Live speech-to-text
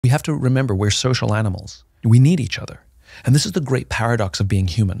We have to remember we're social animals. We need each other. And this is the great paradox of being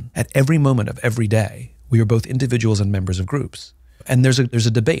human. At every moment of every day, we are both individuals and members of groups. And there's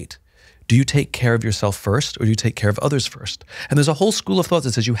a debate. Do you take care of yourself first, or do you take care of others first? And there's a whole school of thought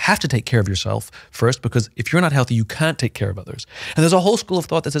that says you have to take care of yourself first, because if you're not healthy, you can't take care of others. And there's a whole school of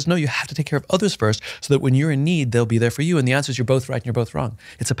thought that says, no, you have to take care of others first, so that when you're in need, they'll be there for you. And the answer is you're both right and you're both wrong.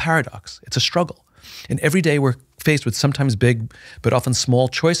 It's a paradox. It's a struggle. And every day we're faced with sometimes big, but often small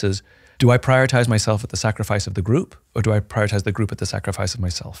choices. Do I prioritize myself at the sacrifice of the group, or do I prioritize the group at the sacrifice of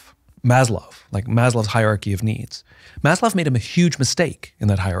myself? Maslow, like Maslow's hierarchy of needs. Maslow made a huge mistake in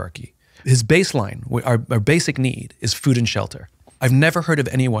that hierarchy. His baseline, our basic need, is food and shelter. I've never heard of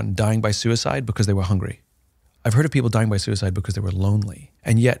anyone dying by suicide because they were hungry. I've heard of people dying by suicide because they were lonely.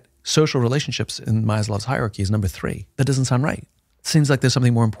 And yet, social relationships in Maslow's hierarchy is number 3. That doesn't sound right. It seems like there's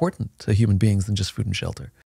something more important to human beings than just food and shelter.